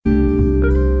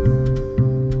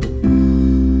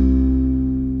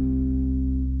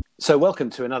So welcome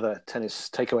to another Tennis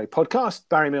Takeaway podcast.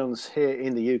 Barry Milnes here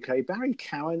in the UK. Barry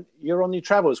Cowan, you're on your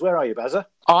travels. Where are you, Bazza?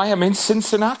 I am in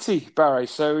Cincinnati, Barry.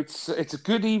 So it's a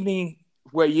good evening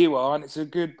where you are, and it's a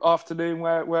good afternoon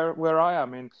where I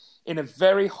am in a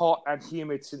very hot and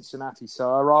humid Cincinnati.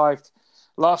 So I arrived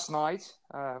last night,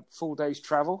 full day's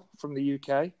travel from the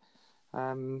UK,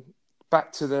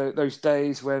 back to those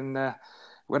days when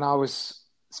I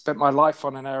spent my life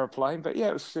on an aeroplane. But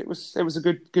yeah, it was a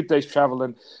good day's travel,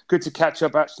 and good to catch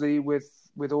up actually with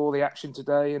all the action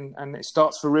today, and it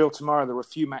starts for real tomorrow. There were a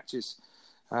few matches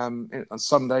on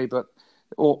Sunday, but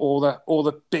all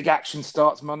the big action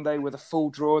starts Monday with a full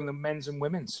draw in the men's and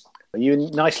women's. Are you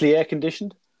nicely air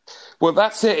conditioned? Well,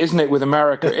 that's it, isn't it? With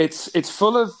America, it's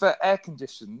full of air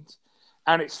conditioned,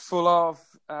 and it's full of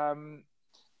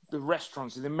the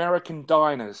restaurants, the American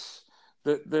diners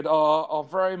that are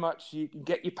very much. You can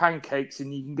get your pancakes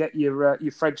and you can get your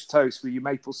French toast with your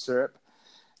maple syrup,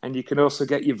 and you can also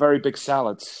get your very big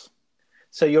salads.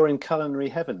 So you're in culinary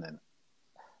heaven then?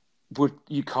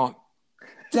 You can't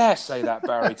dare say that,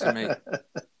 Barry, to me.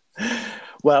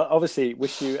 Well, obviously,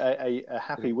 wish you a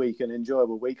happy week, an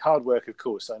enjoyable week. Hard work, of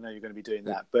course. I know you're going to be doing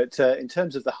that. But in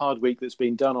terms of the hard week that's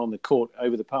been done on the court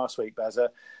over the past week, Bazza,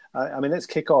 let's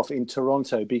kick off in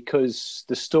Toronto, because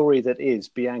the story that is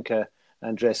Bianca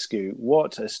Andreescu,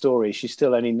 what a story. She's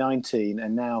still only 19,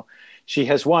 and now she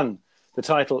has won the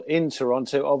title in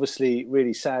Toronto. Obviously,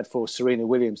 really sad for Serena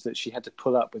Williams that she had to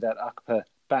pull up with that upper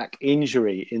back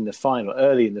injury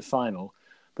early in the final.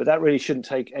 But that really shouldn't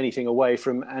take anything away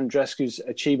from Andreescu's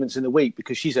achievements in the week,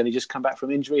 because she's only just come back from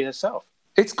injury herself.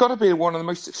 It's got to be one of the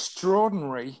most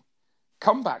extraordinary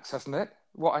comebacks, hasn't it?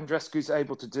 What Andreescu's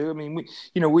able to do. I mean,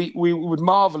 we would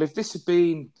marvel if this had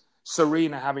been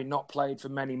Serena having not played for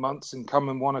many months and come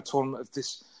and won a tournament of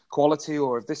this quality,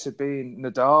 or if this had been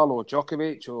Nadal or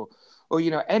Djokovic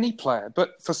or any player.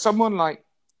 But for someone like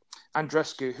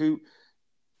Andreescu, who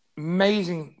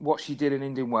amazing what she did in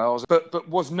Indian Wells, but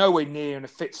was nowhere near in a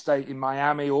fit state in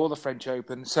Miami or the French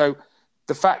Open. So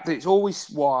the fact that it's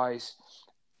always wise,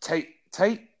 take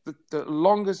the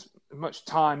longest much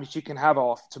time as you can have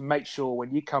off to make sure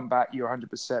when you come back you're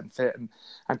 100% fit,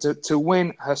 and to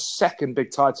win her second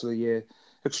big title of the year,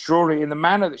 extraordinary in the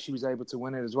manner that she was able to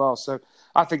win it as well. So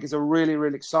I think it's a really,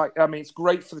 really exciting. I mean, it's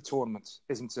great for the tournament,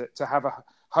 isn't it, to have a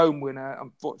home winner.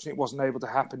 Unfortunately, it wasn't able to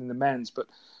happen in the men's, but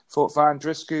for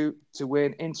Andreescu to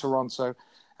win in Toronto,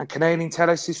 and Canadian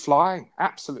tennis is flying,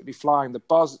 absolutely flying. The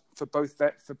buzz for both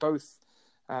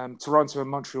Toronto and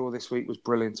Montreal this week was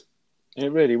brilliant.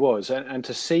 It really was. And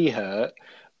to see her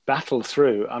battle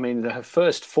through, I mean, her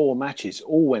first four matches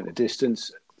all went the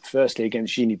distance. Firstly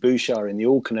against Genie Bouchard in the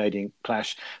All-Canadian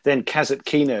clash, then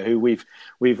Kasatkina, who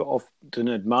we've often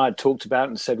admired, talked about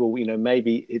and said, well,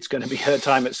 maybe it's going to be her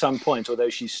time at some point, although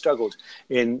she's struggled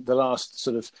in the last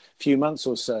sort of few months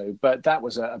or so. But that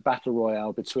was a battle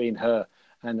royale between her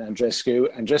and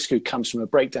Andreescu. Andreescu comes from a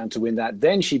breakdown to win that.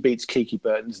 Then she beats Kiki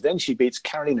Bertens. Then she beats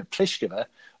Karolina Pliskova,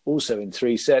 also in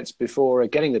 3 sets, before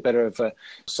getting the better of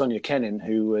Sonia Kenin,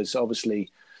 who was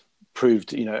obviously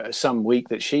proved, some week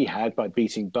that she had by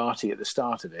beating Barty at the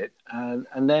start of it.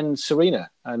 And then Serena.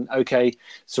 And okay,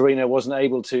 Serena wasn't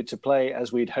able to play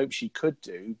as we'd hoped she could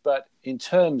do. But in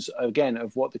terms, again,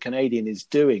 of what the Canadian is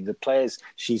doing, the players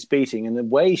she's beating and the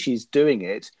way she's doing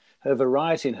it, her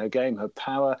variety in her game, her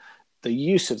power, the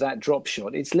use of that drop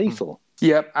shot, it's lethal.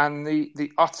 Yeah, and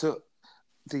the utter,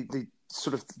 the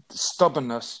sort of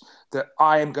stubbornness that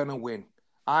I am going to win.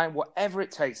 Whatever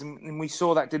it takes, and we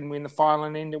saw that, didn't we, in the final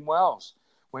in Indian Wells,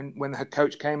 when her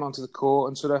coach came onto the court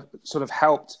and sort of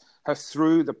helped her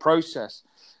through the process.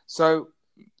 So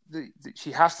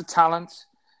she has the talent,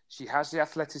 she has the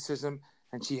athleticism,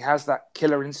 and she has that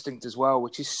killer instinct as well,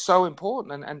 which is so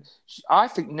important. And I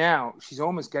think now she's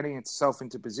almost getting herself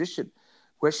into position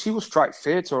where she will strike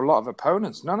fear to a lot of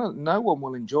opponents. No one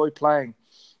will enjoy playing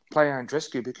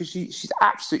Andreescu, because she's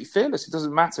absolutely fearless. It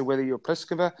doesn't matter whether you're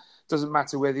Pliskova, doesn't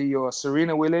matter whether you're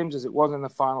Serena Williams, as it was in the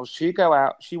finals. She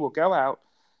will go out,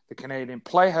 the Canadian,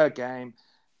 play her game,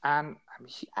 and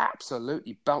she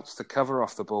absolutely belts the cover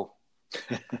off the ball.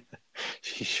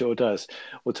 She sure does.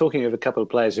 Well, talking of a couple of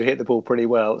players who hit the ball pretty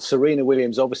well, Serena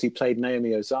Williams obviously played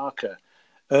Naomi Osaka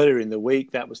earlier in the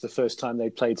week. That was the first time they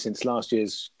played since last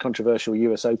year's controversial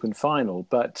US Open final.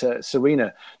 But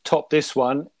Serena topped this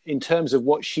one. In terms of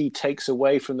what she takes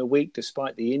away from the week,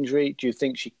 despite the injury, do you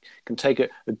think she can take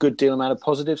a good deal amount of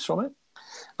positives from it?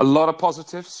 A lot of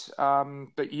positives.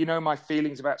 But my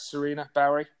feelings about Serena,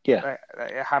 Barry. Yeah.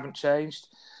 They haven't changed.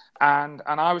 And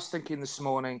I was thinking this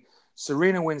morning,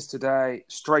 Serena wins today,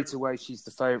 straight away she's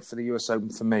the favourite for the US Open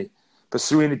for me. But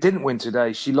Serena didn't win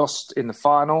today. She lost in the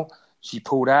final She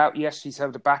pulled out. Yes, she's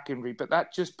had a back injury, but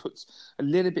that just puts a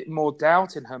little bit more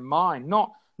doubt in her mind.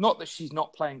 Not that she's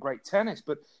not playing great tennis,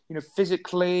 but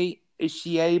physically, is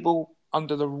she able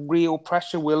under the real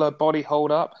pressure? Will her body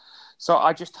hold up? So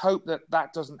I just hope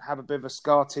that doesn't have a bit of a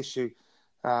scar tissue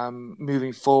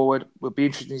moving forward. Will be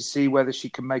interesting to see whether she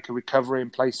can make a recovery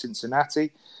and play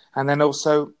Cincinnati, and then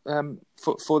also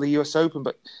for the US Open.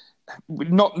 But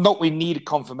not we needed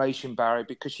confirmation, Barry,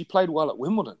 because she played well at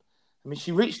Wimbledon. I mean,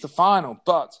 she reached the final,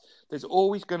 but there's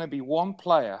always going to be one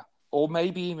player, or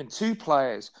maybe even two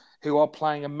players, who are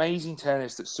playing amazing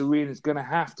tennis that Serena's going to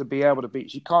have to be able to beat.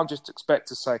 She can't just expect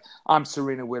to say, I'm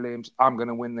Serena Williams, I'm going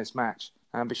to win this match.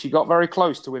 But she got very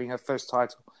close to winning her first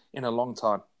title in a long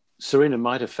time. Serena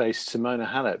might have faced Simona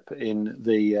Halep in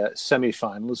the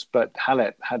semi-finals, but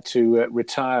Halep had to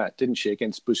retire, didn't she,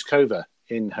 against Buskova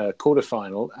in her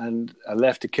quarterfinal and a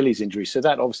left Achilles injury. So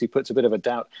that obviously puts a bit of a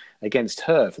doubt against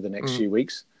her for the next few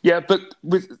weeks. Yeah, but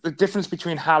with the difference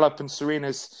between Halep and Serena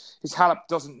is Halep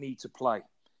doesn't need to play.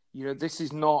 This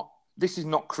is not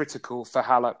critical for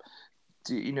Halep.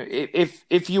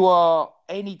 If you are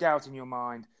any doubt in your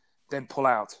mind, then pull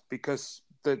out, because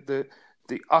the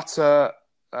utter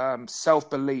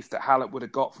self-belief that Halep would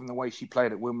have got from the way she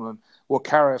played at Wimbledon will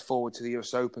carry her forward to the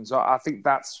US Open. So I think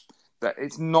that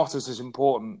it's not as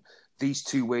important these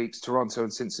 2 weeks, Toronto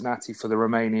and Cincinnati, for the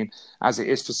Romanian, as it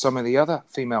is for some of the other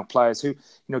female players who,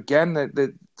 again,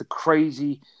 the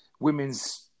crazy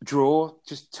women's draw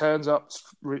just turns up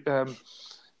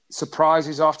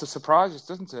surprises after surprises,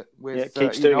 doesn't it?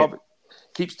 Keeps doing it.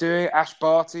 Keeps doing it. Ash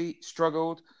Barty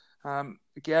struggled.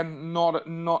 Again,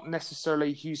 not necessarily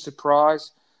a huge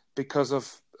surprise because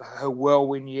of her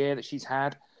whirlwind year that she's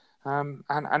had. And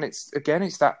it's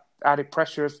that added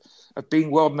pressure of being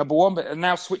world number one. But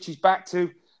now switches back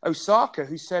to Osaka,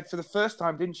 who said for the first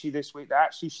time, didn't she, this week, that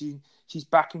actually she's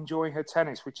back enjoying her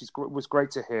tennis, which was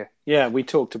great to hear. Yeah, we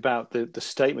talked about the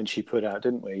statement she put out,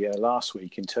 didn't we, last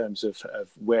week, in terms of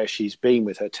where she's been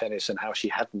with her tennis and how she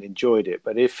hadn't enjoyed it.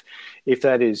 But if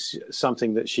that is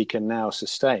something that she can now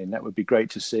sustain, that would be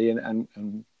great to see,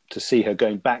 and to see her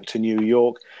going back to New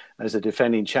York as a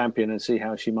defending champion and see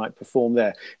how she might perform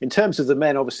there. In terms of the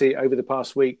men, obviously, over the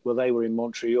past week, they were in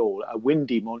Montreal, a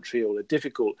windy Montreal, a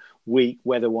difficult week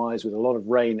weather-wise with a lot of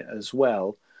rain as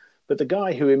well. But the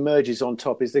guy who emerges on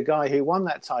top is the guy who won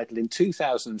that title in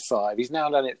 2005. He's now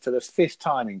done it for the 5th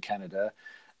time in Canada.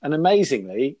 And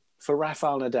amazingly, for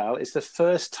Rafael Nadal, it's the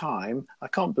first time, I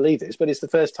can't believe this, but it's the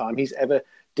first time he's ever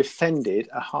defended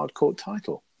a hard-court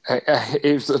title.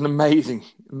 It was an amazing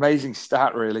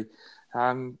stat, really.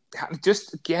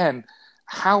 Just, again,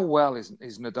 how well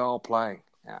is Nadal playing?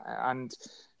 And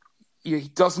he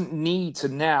doesn't need to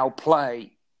now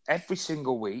play every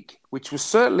single week, which was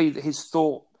certainly his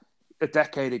thought a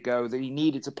decade ago, that he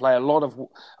needed to play a lot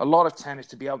of tennis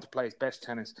to be able to play his best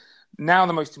tennis. Now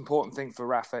the most important thing for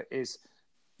Rafa is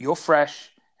you're fresh,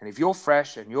 and if you're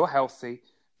fresh and you're healthy,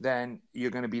 then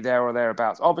you're going to be there or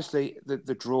thereabouts. Obviously, the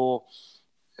draw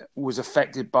was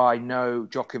affected by no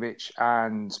Djokovic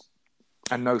and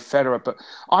no Federer, but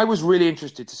I was really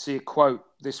interested to see a quote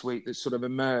this week that sort of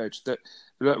emerged that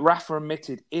Rafa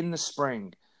admitted in the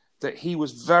spring that he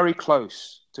was very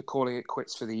close to calling it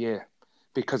quits for the year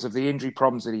because of the injury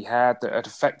problems that he had that had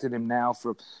affected him now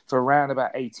for around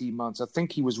about 18 months. I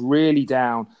think he was really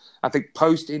down. I think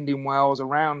post-Indian Wells,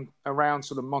 around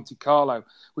sort of Monte Carlo,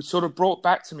 which sort of brought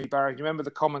back to me, Barry, do you remember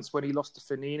the comments when he lost to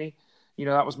Fognini?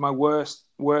 That was my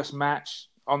worst match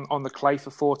on the clay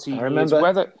for 14 I remember.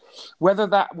 Years. Whether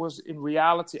that was in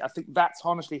reality, I think that's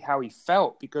honestly how he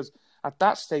felt, because at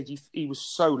that stage he was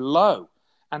so low.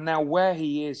 And now where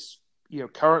he is,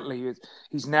 currently,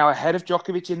 he's now ahead of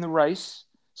Djokovic in the race.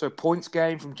 So points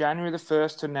gained from January the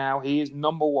 1st to now, he is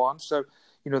number one. So,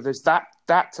 there's that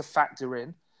to factor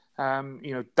in.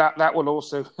 That will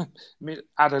also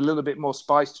add a little bit more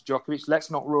spice to Djokovic.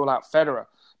 Let's not rule out Federer.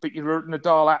 But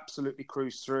Nadal absolutely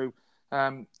cruised through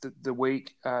the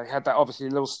week. He had that obviously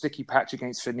little sticky patch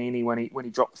against Fognini when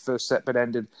he dropped the first set, but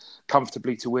ended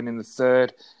comfortably to win in the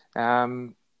third.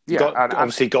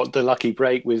 Obviously got the lucky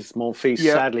break with Monfils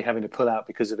sadly having to pull out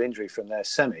because of injury from their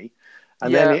semi.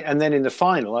 And then in the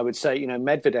final, I would say,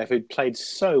 Medvedev, who'd played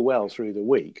so well through the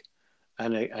week,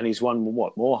 and he's won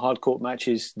more hard-court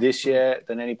matches this year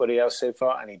than anybody else so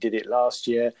far, and he did it last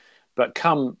year. But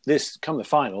come the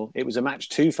final, it was a match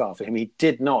too far for him. He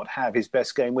did not have his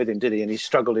best game with him, did he? And he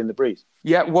struggled in the breeze.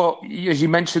 Yeah, well, as you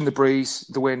mentioned, the breeze,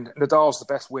 the wind, Nadal's the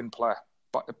best wind player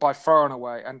by far and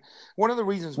away. And one of the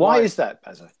reasons why is that,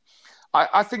 Bazza?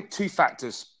 I think two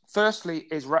factors. Firstly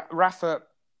is Rafa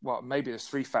well, maybe there's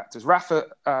three factors. Rafa,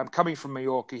 coming from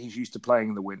Mallorca, he's used to playing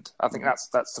in the wind. I think that's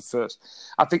the first.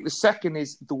 I think the second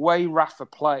is the way Rafa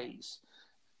plays.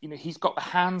 He's got the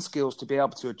hand skills to be able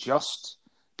to adjust,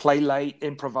 play late,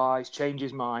 improvise, change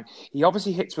his mind. He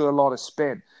obviously hits with a lot of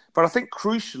spin. But I think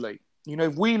crucially,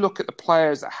 if we look at the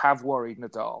players that have worried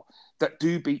Nadal, that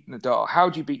do beat Nadal, how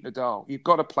do you beat Nadal? You've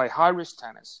got to play high-risk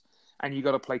tennis, and you've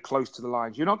got to play close to the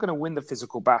lines. You're not going to win the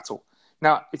physical battle.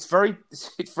 Now, it's very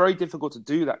difficult to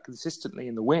do that consistently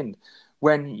in the wind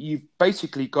when you've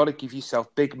basically got to give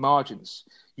yourself big margins.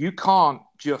 You can't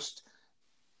just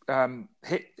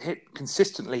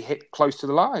consistently hit close to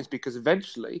the lines, because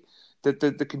eventually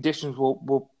the conditions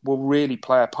will really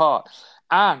play a part.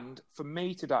 And for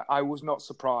me today, I was not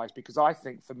surprised, because I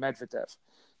think for Medvedev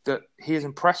that he has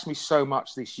impressed me so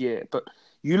much this year. But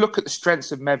you look at the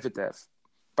strengths of Medvedev,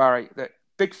 Barry, that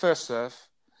big first serve,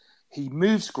 he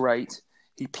moves great,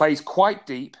 he plays quite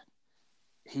deep,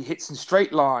 he hits in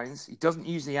straight lines, he doesn't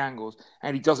use the angles,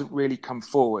 and he doesn't really come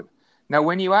forward. Now,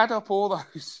 when you add up all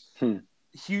those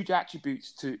huge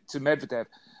attributes to Medvedev,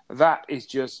 that is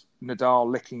just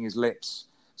Nadal licking his lips.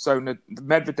 So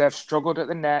Medvedev struggled at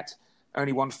the net,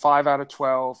 only won 5 out of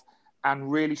 12,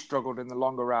 and really struggled in the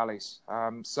longer rallies.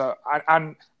 And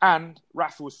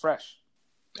Rafa was fresh.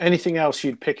 Anything else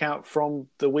you'd pick out from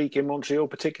the week in Montreal,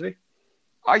 particularly?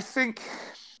 I think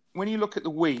when you look at the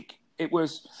week, it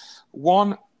was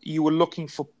one, you were looking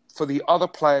for the other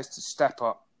players to step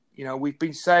up. We've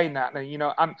been saying that,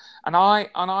 and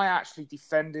I actually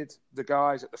defended the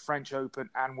guys at the French Open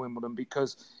and Wimbledon,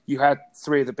 because you had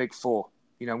three of the big four.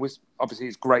 Obviously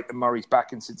it's great that Murray's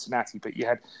back in Cincinnati, but you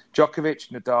had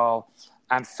Djokovic, Nadal,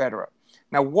 and Federer.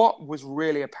 Now, what was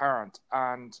really apparent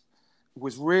and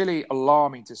was really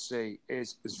alarming to see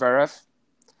is Zverev,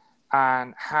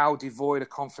 and how devoid of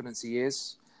confidence he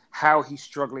is, how he's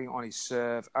struggling on his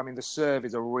serve. I mean, the serve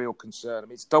is a real concern. I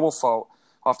mean, it's double fault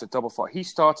after double fault. He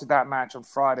started that match on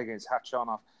Friday against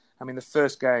Khachanov. I mean, the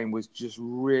first game was just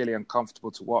really uncomfortable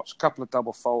to watch. A couple of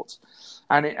double faults.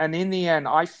 And in the end,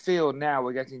 I feel now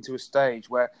we're getting to a stage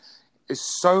where there's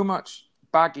so much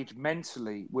baggage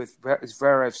mentally with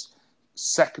Zverev's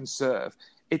second serve.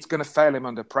 It's going to fail him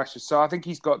under pressure. So I think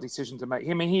he's got a decision to make.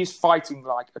 I mean, he is fighting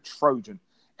like a Trojan.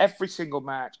 Every single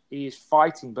match, he is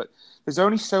fighting. But there's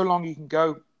only so long you can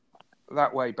go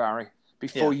that way, Barry,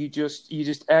 before you just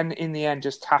end in the end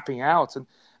just tapping out.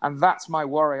 And that's my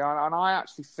worry. And I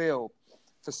actually feel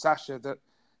for Sasha that,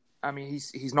 I mean,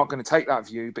 he's not going to take that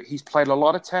view, but he's played a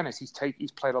lot of tennis. He's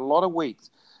played a lot of weeks.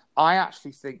 I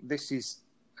actually think this is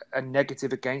a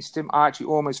negative against him. I actually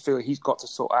almost feel he's got to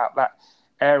sort out that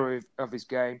area of his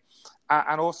game.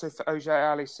 And also for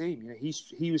Auger-Aliassime,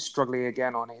 he was struggling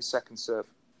again on his second serve.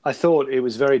 I thought it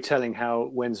was very telling how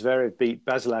when Zverev beat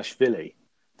Basilashvili,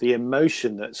 the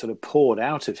emotion that sort of poured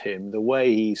out of him, the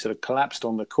way he sort of collapsed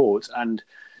on the court, and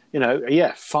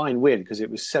fine win, because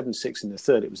it was 7-6 in the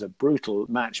third. It was a brutal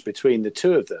match between the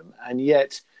two of them. And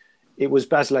yet it was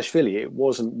Basilashvili. It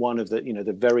wasn't one of the,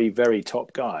 the very, very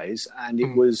top guys. And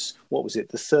it was,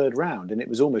 the third round. And it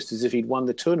was almost as if he'd won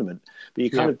the tournament. But you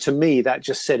kind of, to me, that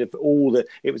just said of all that,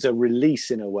 it was a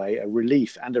release in a way, a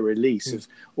relief and a release of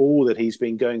all that he's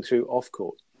been going through off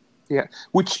court. Yeah,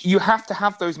 which you have to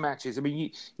have those matches. I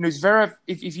mean, Zverev,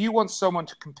 if you want someone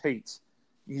to compete,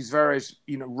 Zverev's,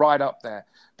 right up there.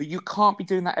 But you can't be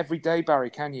doing that every day, Barry,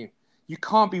 can you? You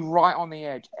can't be right on the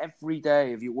edge every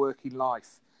day of your working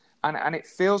life. And it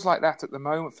feels like that at the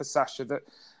moment for Sasha.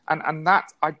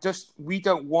 We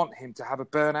don't want him to have a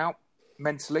burnout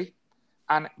mentally.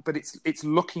 But it's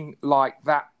looking like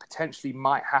that potentially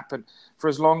might happen for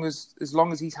as long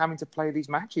as he's having to play these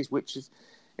matches, which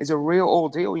is a real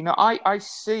ordeal. I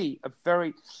see a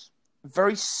very,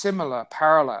 very similar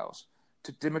parallels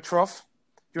to Dimitrov.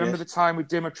 Do you remember the time with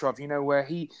Dimitrov, where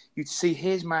you'd see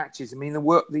his matches? I mean,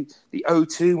 the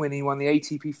O2 when he won the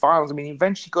ATP finals. I mean, he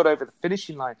eventually got over the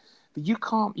finishing line. But you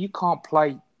can't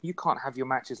have your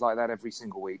matches like that every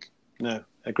single week. No,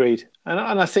 agreed. And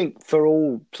I think for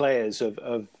all players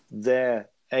of their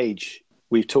age,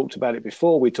 we've talked about it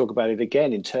before, we talk about it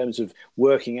again in terms of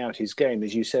working out his game,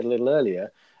 as you said a little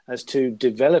earlier, as to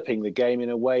developing the game in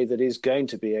a way that is going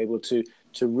to be able to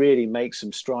really make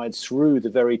some strides through the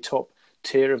very top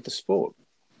tier of the sport.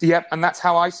 Yeah, and that's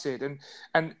how I see it.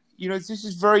 And this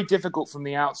is very difficult from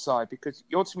the outside, because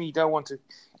ultimately you don't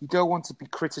want to be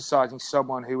criticizing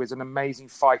someone who is an amazing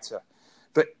fighter.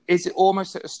 But is it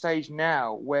almost at a stage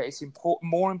now where it's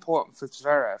more important for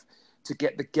Zverev to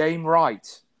get the game right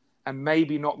and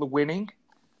maybe not the winning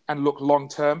and look long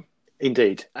term?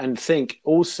 Indeed. And think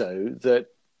also that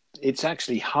it's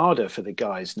actually harder for the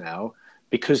guys now,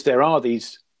 because there are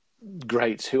these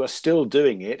greats who are still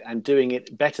doing it and doing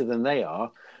it better than they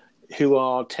are, who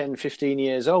are 10, 15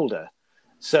 years older.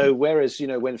 So whereas,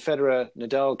 when Federer,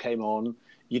 Nadal came on,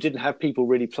 you didn't have people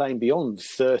really playing beyond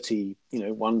 30,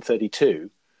 132.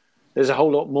 There's a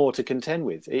whole lot more to contend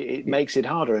with. It makes it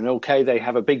harder. And okay, they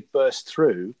have a big burst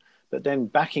through, but then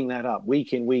backing that up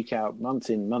week in, week out, month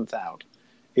in, month out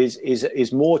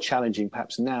is more challenging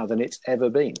perhaps now than it's ever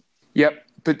been. Yep.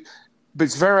 But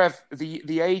Zverev,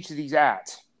 the age that he's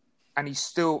at, and he's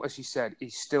still, as you said,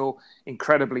 he's still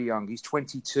incredibly young. He's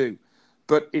 22.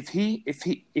 But if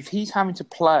he's having to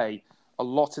play a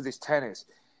lot of this tennis,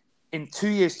 in 2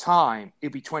 years' time, he'll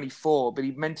be 24, but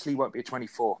he mentally won't be a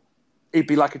 24. It'd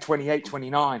be like a 28,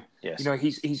 29. Yes.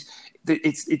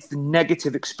 It's the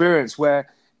negative experience where,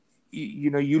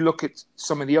 you look at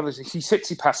some of the others.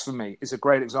 Tsitsipas for me is a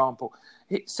great example.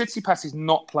 Tsitsipas is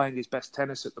not playing his best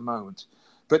tennis at the moment,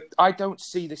 but I don't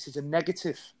see this as a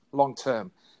negative long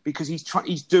term because he's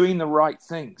doing the right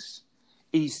things.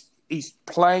 He's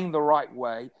playing the right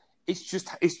way. It's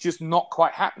just not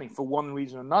quite happening for one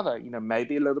reason or another.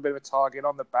 Maybe a little bit of a target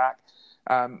on the back.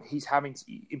 He's having to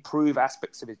improve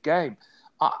aspects of his game.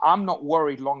 I'm not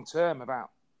worried long term about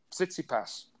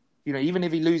Tsitsipas. Even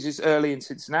if he loses early in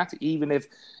Cincinnati, even if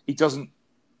he doesn't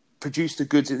produce the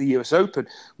goods at the US Open,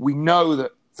 we know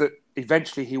that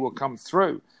eventually he will come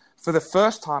through. For the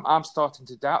first time, I'm starting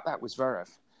to doubt that with Zverev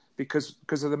because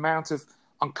of the amount of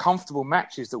uncomfortable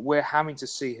matches that we're having to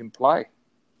see him play.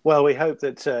 Well, we hope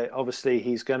that obviously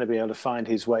he's going to be able to find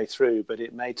his way through, but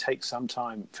it may take some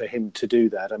time for him to do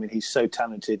that. I mean, he's so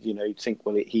talented, you'd think,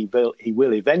 well, he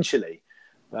will eventually,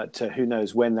 but who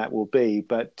knows when that will be.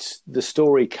 But the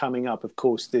story coming up, of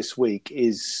course, this week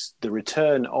is the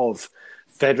return of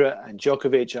Federer and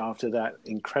Djokovic after that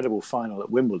incredible final at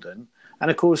Wimbledon.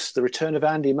 And, of course, the return of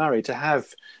Andy Murray to have,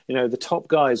 the top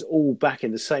guys all back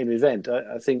in the same event.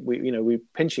 I think we're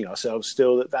pinching ourselves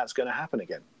still that that's going to happen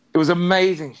again. It was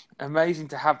amazing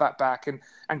to have that back,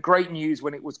 and great news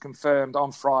when it was confirmed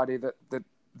on Friday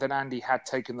that Andy had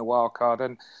taken the wild card,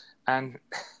 and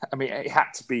I mean it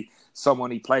had to be someone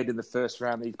he played in the first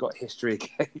round that he's got history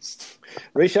against.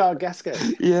 Richard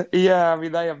Gasquet. Yeah. I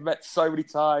mean they have met so many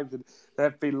times, and there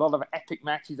have been a lot of epic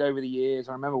matches over the years.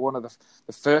 I remember one of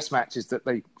the first matches that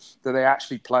they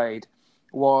actually played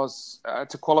was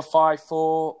to qualify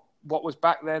for what was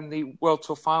back then the World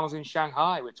Tour Finals in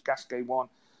Shanghai, which Gasquet won.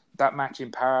 That match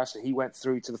in Paris, he went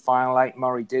through to the final eight.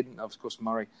 Murray didn't. Of course,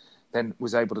 Murray then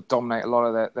was able to dominate a lot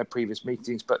of their previous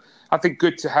meetings. But I think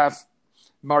good to have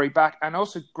Murray back, and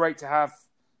also great to have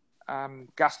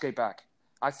Gasquet back.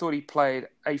 I thought he played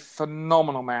a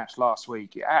phenomenal match last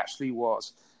week. It actually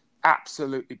was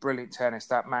absolutely brilliant tennis,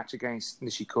 that match against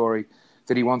Nishikori,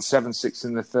 that he won 7-6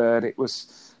 in the third. It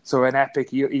was so an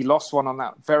epic. He lost one on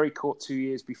that very court 2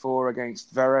 years before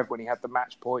against Zverev when he had the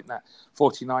match point in that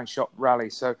 49-shot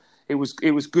rally. So it was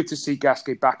good to see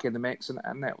Gasquet back in the mix, and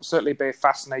it will certainly be a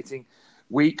fascinating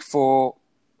week for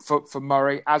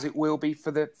Murray, as it will be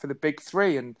for the big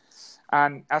three. And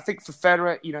I think for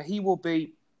Federer,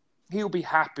 he'll be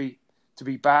happy to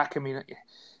be back. I mean,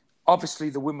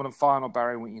 obviously the Wimbledon final,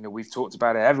 Barry, we've talked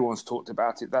about it. Everyone's talked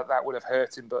about it. That would have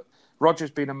hurt him, but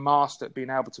Roger's been a master at being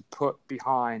able to put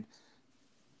behind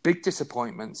big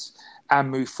disappointments and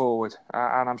move forward.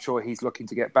 And I'm sure he's looking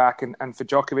to get back. And for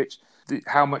Djokovic,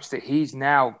 how much that he's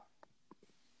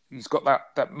got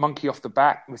that monkey off the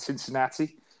back with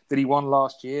Cincinnati that he won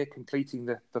last year, completing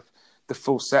the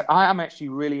full set. I am actually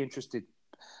really interested,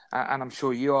 and I'm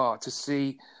sure you are, to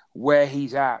see where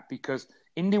he's at, because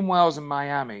Indian Wells and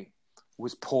Miami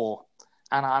was poor.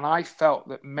 And I felt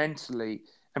that mentally,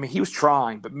 I mean, he was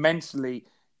trying, but mentally,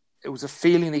 it was a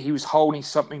feeling that he was holding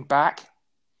something back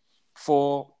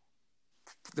for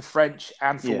the French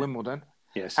and for Wimbledon.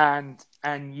 Yes.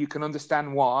 And you can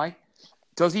understand why.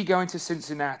 Does he go into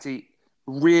Cincinnati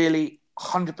really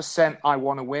 100% I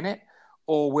want to win it?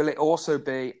 Or will it also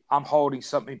be I'm holding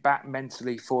something back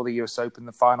mentally for the US Open,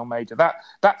 the final major?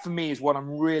 That for me is what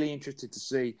I'm really interested to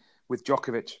see with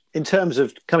Djokovic. In terms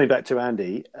of coming back to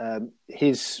Andy,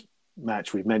 his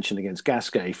match we've mentioned against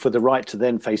Gasquet for the right to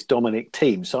then face Dominic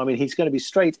Thiem. So, I mean, he's going to be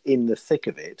straight in the thick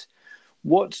of it.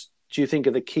 What do you think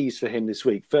are the keys for him this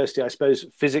week? Firstly, I suppose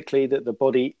physically that the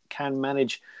body can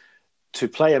manage to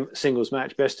play a singles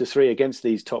match, best of three against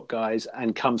these top guys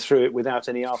and come through it without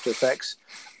any after effects?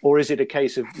 Or is it a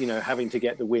case of, having to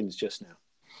get the wins just now?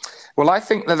 Well, I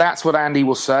think that's what Andy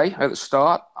will say at the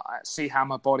start. See how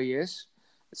my body is,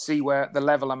 see where the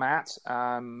level I'm at.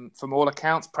 From all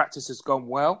accounts, practice has gone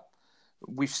well.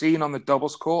 We've seen on the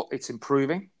doubles court, it's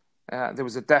improving. There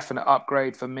was a definite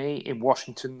upgrade for me in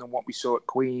Washington than what we saw at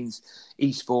Queen's,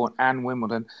 Eastbourne and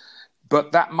Wimbledon.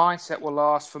 But that mindset will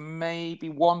last for maybe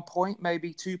 1 point,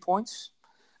 maybe 2 points.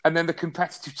 And then the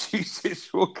competitive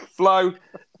juices will flow.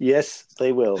 Yes,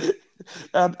 they will.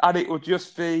 And it will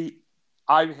just be,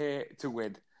 I'm here to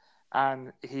win.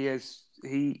 And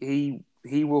he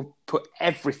will put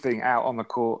everything out on the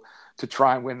court to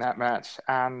try and win that match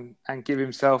and give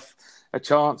himself a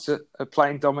chance at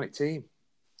playing Dominic Thiem.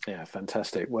 Yeah,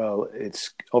 fantastic. Well,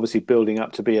 it's obviously building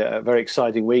up to be a very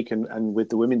exciting week. And with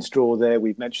the women's draw there,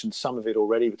 we've mentioned some of it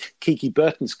already. Kiki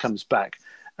Bertens comes back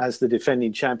as the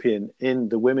defending champion in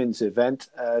the women's event.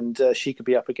 And she could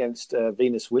be up against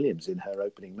Venus Williams in her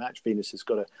opening match. Venus has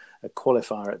got a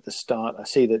qualifier at the start. I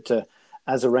see that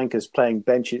Azarenka's playing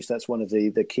Bencic. That's one of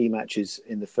the key matches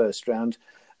in the first round.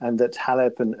 And that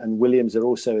Halep and Williams are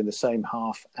also in the same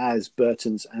half as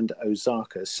Bertens and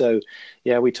Osaka. So,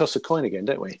 yeah, we toss a coin again,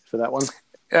 don't we, for that one?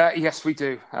 Yes, we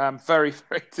do. Very,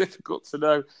 very difficult to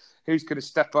know who's going to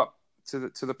step up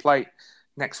to the plate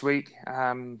next week.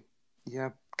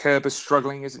 Kerber's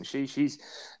struggling, isn't she? She's,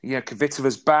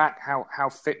 Kvitova's back. How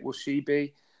fit will she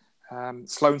be?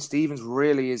 Sloane Stephens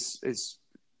really is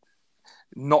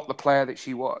not the player that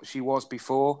she was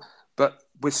before. But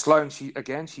with Sloane,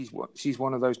 she's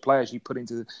one of those players you put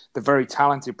into the very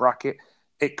talented bracket.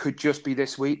 It could just be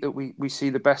this week that we see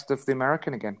the best of the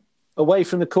American again. Away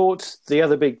from the court, the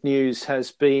other big news has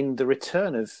been the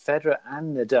return of Federer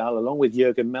and Nadal, along with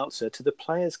Jürgen Melzer, to the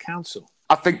Players' Council.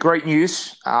 I think great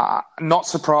news. Not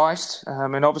surprised.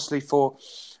 And obviously for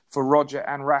Roger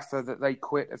and Rafa that they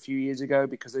quit a few years ago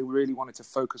because they really wanted to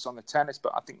focus on the tennis.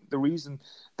 But I think the reason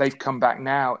they've come back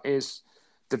now is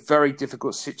the very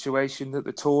difficult situation that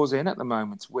the tour's in at the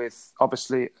moment, with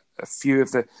obviously a few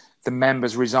of the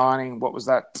members resigning. What was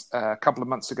that, a couple of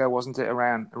months ago, wasn't it,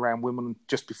 around Wimbledon,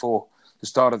 just before the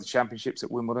start of the championships at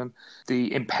Wimbledon.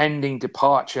 The impending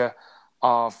departure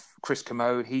of Chris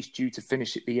Commode, he's due to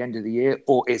finish at the end of the year,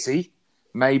 or is he?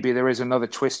 Maybe there is another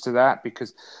twist to that,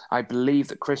 because I believe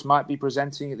that Chris might be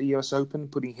presenting at the US Open,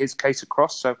 putting his case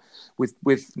across. So with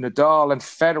Nadal and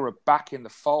Federer back in the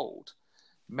fold,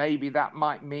 maybe that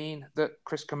might mean that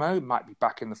Chris Commode might be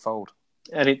back in the fold.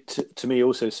 And it, to me,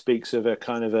 also speaks of a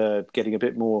kind of getting a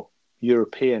bit more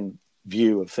European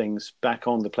view of things back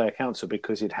on the Player Council,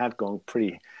 because it had gone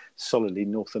pretty solidly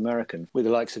North American with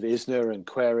the likes of Isner and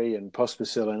Querrey and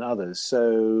Pospisil and others.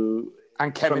 So,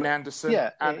 and Kevin Anderson. Yeah,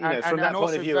 from that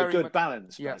point of view, a good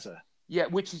balance. Yeah,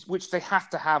 which they have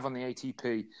to have on the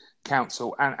ATP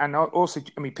Council. And also,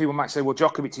 I mean, people might say, well,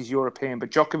 Djokovic is European,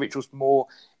 but Djokovic was more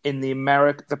in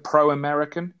the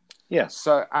pro-American. Yeah.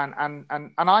 So, and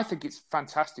I think it's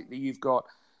fantastic that you've got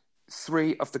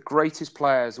three of the greatest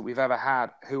players that we've ever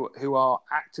had who are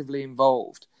actively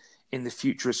involved in the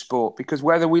future of sport, because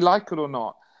whether we like it or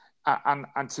not,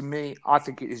 and to me, I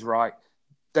think it is right,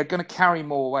 they're going to carry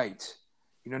more weight.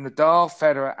 Nadal,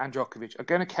 Federer and Djokovic are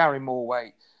going to carry more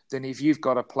weight than if you've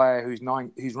got a player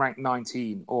who's ranked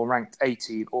 19 or ranked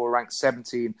 18 or ranked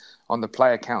 17 on the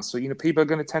Player Council. People are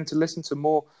going to tend to listen to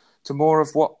more of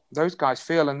what those guys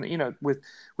feel. And, with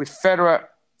Federer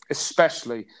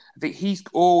especially, I think he's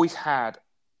always had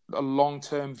a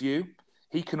long-term view.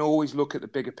 He can always look at the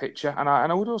bigger picture. And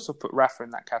I would also put Rafa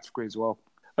in that category as well.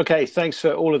 Okay, thanks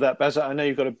for all of that, Bazza. I know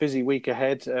you've got a busy week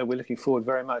ahead. We're looking forward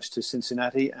very much to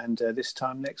Cincinnati. And this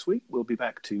time next week, we'll be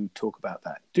back to talk about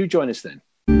that. Do join us then.